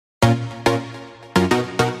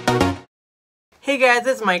Hey guys,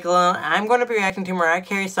 it's Michael. I'm going to be reacting to Mariah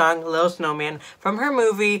Carey's song, Lil Snowman, from her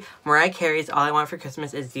movie, Mariah Carey's All I Want for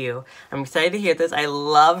Christmas Is You. I'm excited to hear this. I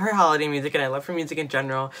love her holiday music and I love her music in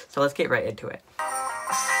general, so let's get right into it.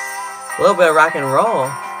 A little bit of rock and roll.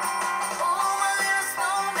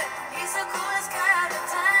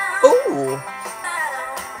 Ooh!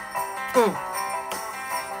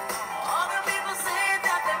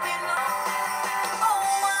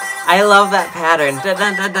 I love that pattern. Dun,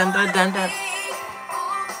 dun, dun, dun, dun, dun, dun.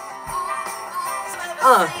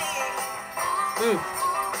 Ooh.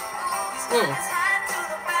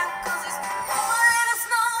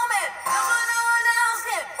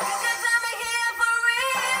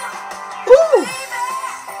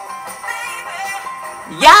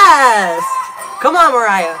 Yes! Come on,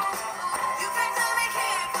 Mariah.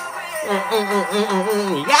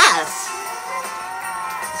 Yes!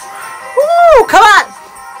 Woo! Come on!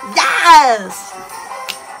 Yes!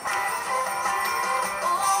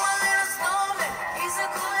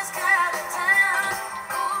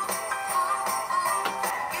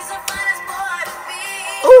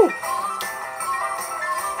 Ooh!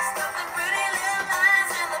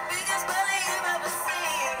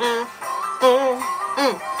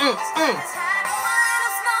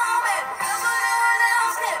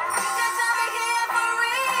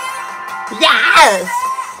 Yes!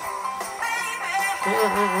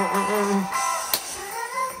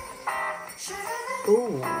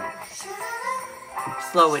 Ooh.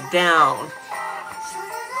 Slow it down.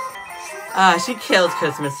 She kills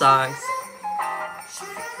Christmas songs.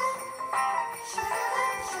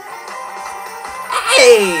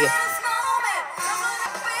 Hey!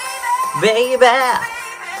 Baby!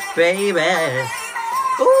 Baby!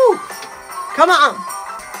 Ooh! Come on!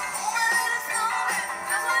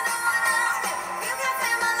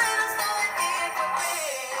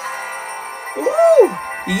 Ooh!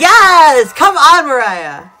 Yes! Come on,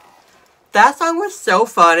 Mariah! That song was so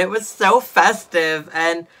fun. It was so festive,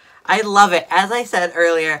 and I love it. As I said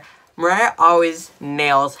earlier, Mariah always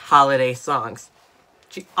nails holiday songs.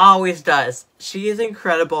 She always does. She is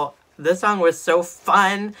incredible. This song was so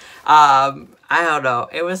fun. I don't know.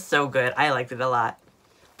 It was so good. I liked it a lot.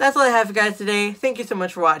 That's all I have for you guys today. Thank you so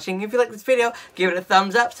much for watching. If you like this video, give it a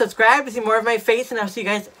thumbs up. Subscribe to see more of my face, and I'll see you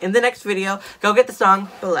guys in the next video. Go get the song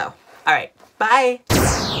below. Alright. Bye!